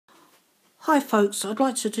Hi folks, I'd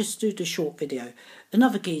like to just do the short video.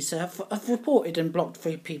 Another geezer, I've reported and blocked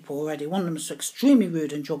 3 people already. One of them was extremely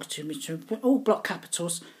rude and derogatory, all block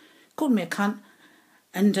capitals, called me a cunt,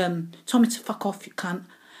 and told me to fuck off, you cunt,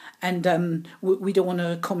 and we don't want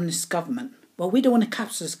a communist government. Well, we don't want a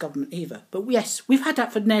capitalist government either, but yes, we've had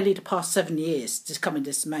that for nearly the past 7 years, just coming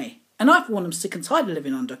this May. And I've warned them sick and tired of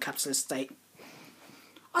living under a capitalist state.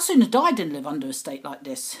 I'd sooner die than live under a state like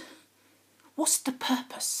this. What's the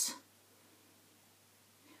purpose?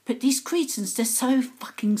 But these cretins, they're so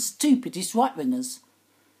fucking stupid, these right-wingers.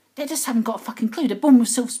 They just haven't got a fucking clue. They're born with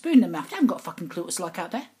a silver spoon in their mouth. They haven't got a fucking clue what it's like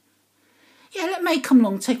out there. Yeah, let May come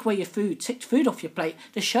along, take away your food, take the food off your plate,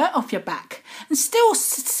 the shirt off your back, and still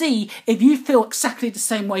see if you feel exactly the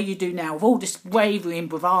same way you do now, with all this bravery and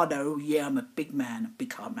bravado. Oh, yeah, I'm a big man, a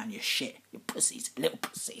big hard man, you're shit. You're pussies, little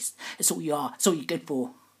pussies. That's all you are. That's all you're good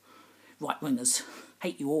for. Right-wingers.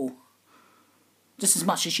 Hate you all. Just as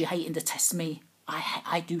much as you hate and detest me.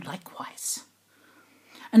 I do likewise.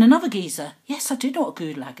 And another geezer, yes, I do know what a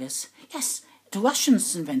gulag is. Yes, the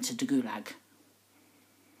Russians invented the gulag.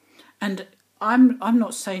 And I'm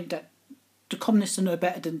not saying that the communists are no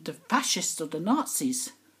better than the fascists or the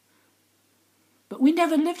Nazis. But we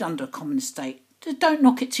never lived under a communist state. Don't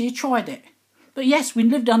knock it till you tried it. But yes, we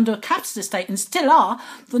lived under a capitalist state and still are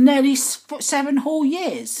for nearly 7 whole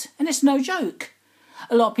years. And it's no joke.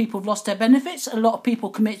 A lot of people have lost their benefits. A lot of people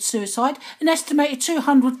committed suicide. An estimated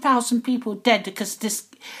 200,000 people dead because of this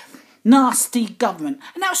nasty government.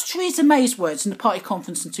 And that was Theresa May's words in the party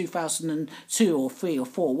conference in 2002 or 3 or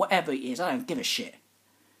 4, whatever it is. I don't give a shit.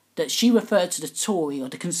 That she referred to the Tory or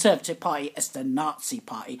the Conservative Party as the Nazi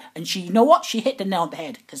Party. And she, you know what? She hit the nail on the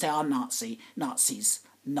head because they are Nazis.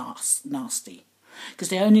 Nasty. Because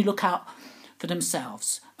they only look out for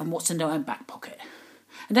themselves and what's in their own back pocket.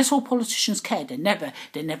 And that's all politicians care. They never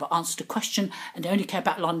answer the question, and they only care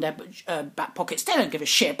about lining their back pockets. They don't give a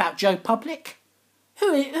shit about Joe Public.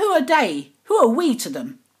 Who are they? Who are we to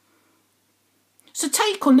them? So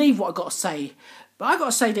take or leave what I've got to say. But I've got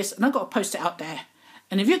to say this, and I've got to post it out there.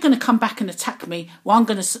 And if you're going to come back and attack me,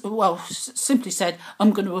 well, simply said,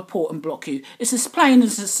 I'm going to report and block you. It's as plain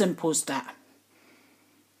as simple as that.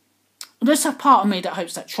 There's a part of me that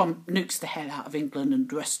hopes that Trump nukes the hell out of England and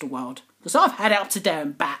the rest of the world. Because I've had it up to there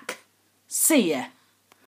and back. See ya.